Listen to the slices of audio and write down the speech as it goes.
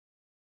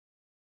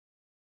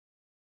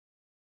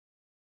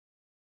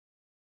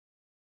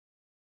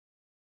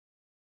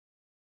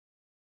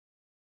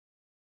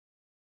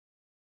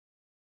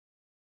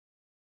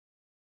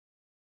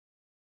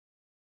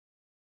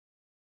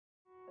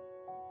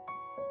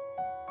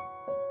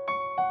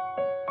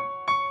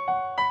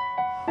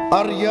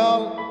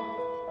Արյալ,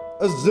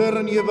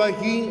 զերն և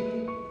ահի,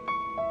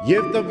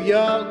 և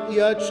տվյալ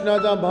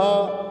իաչնադամհա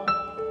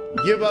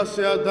և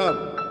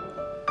ասեադամ,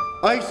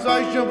 այս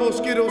այժմ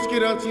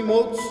ոսկերացի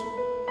մոց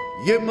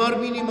և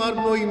մարմինի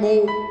մարմնոյի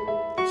մոտ,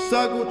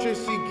 սա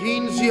գոչեսի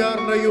գին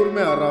զիարնայոր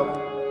մե առավ,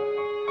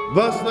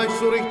 վասն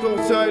այսօր եք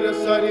թողցե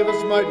այրս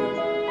արևս մարյուր,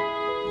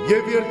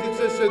 և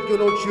երդիցես էդ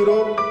գնոջ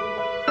յուրով,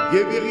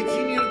 և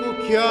եղիցին երկու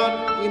կյան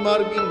իմ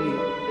արմիննի,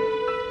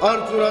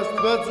 արձուր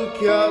աստված ու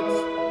կյաց,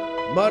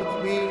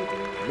 մարդմի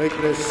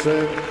մեկրեսը,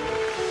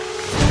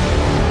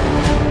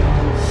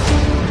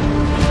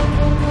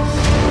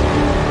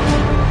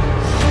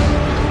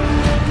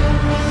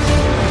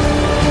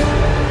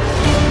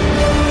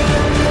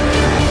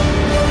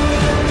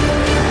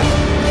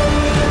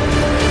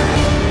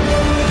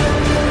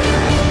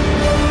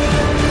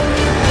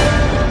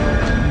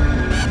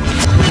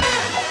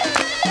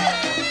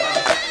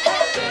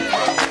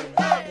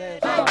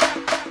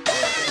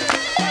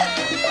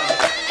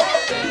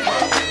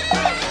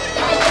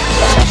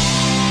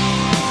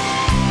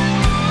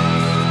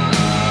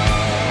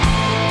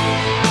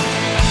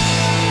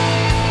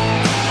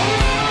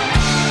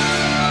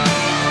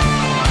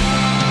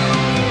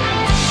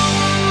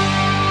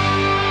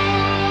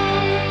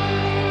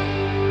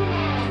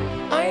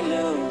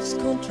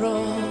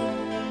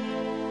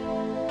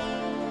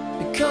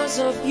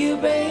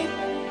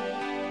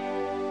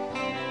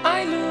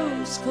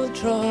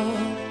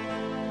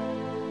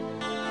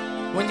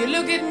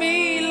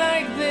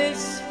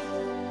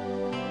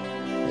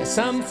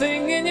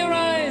 something in your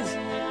eyes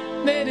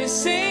that is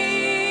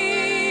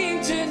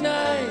saying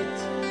tonight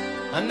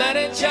I'm not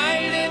a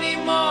child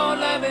anymore,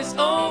 love has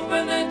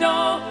opened the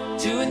door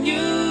to a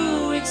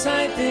new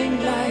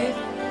exciting life.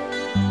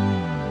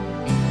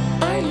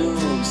 I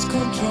lose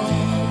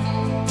control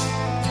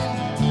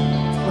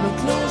when I'm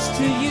close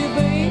to you,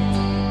 babe.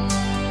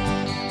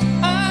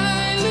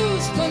 I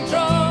lose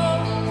control.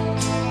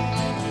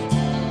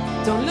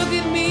 Don't look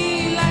at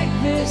me like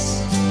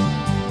this.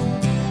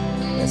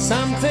 There's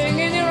something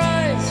in your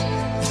eyes.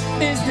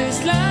 Is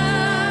this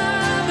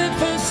love at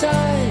first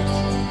sight?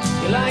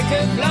 You're like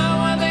a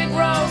flower that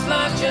grows,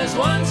 life just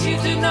wants you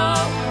to know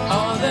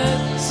all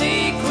the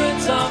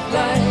secrets of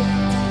life.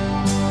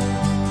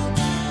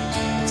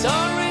 It's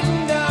all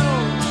written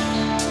down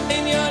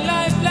in your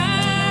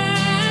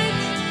lifeline.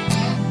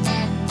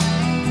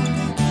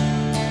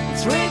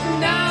 It's written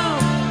down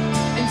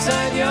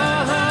inside your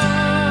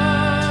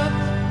heart.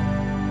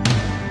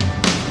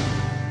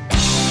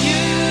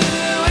 You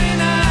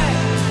and I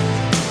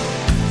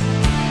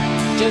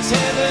just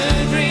have a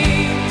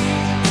dream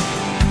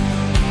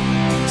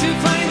to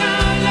find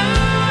our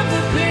love,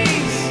 a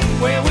place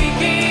where we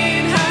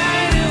can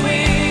hide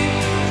away.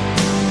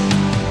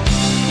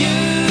 You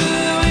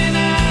and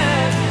I,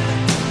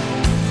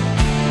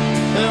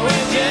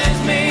 we're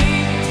just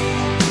made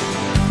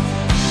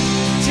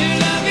to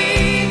love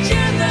each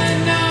other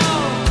now,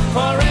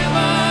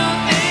 forever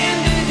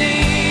and a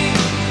day.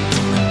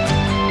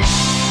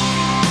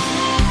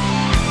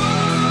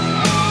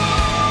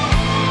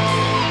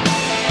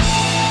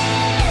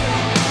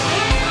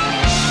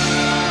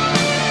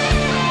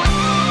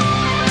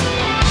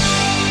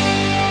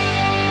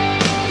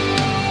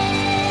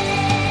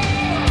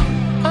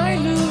 I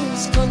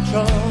lose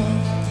control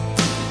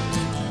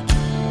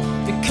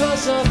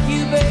because of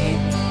you, babe.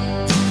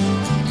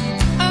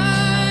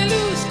 I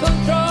lose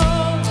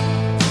control.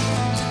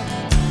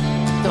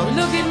 Don't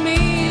look at me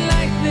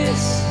like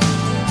this.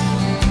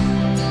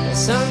 There's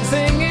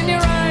something in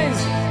your eyes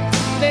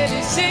that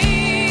is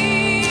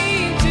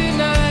saying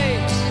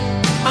tonight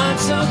I'm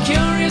so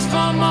curious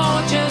for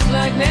more, just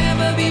like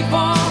never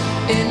before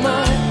in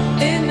my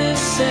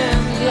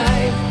innocent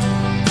life.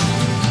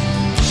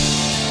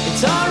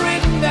 It's all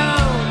written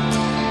down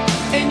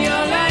in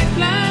your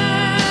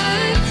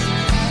lifelines.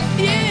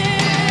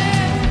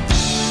 Yeah,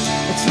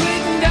 it's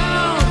written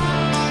down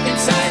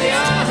inside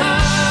your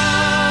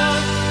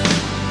heart.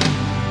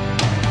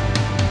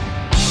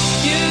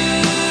 You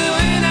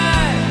and I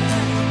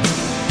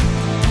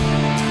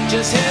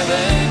just have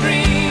a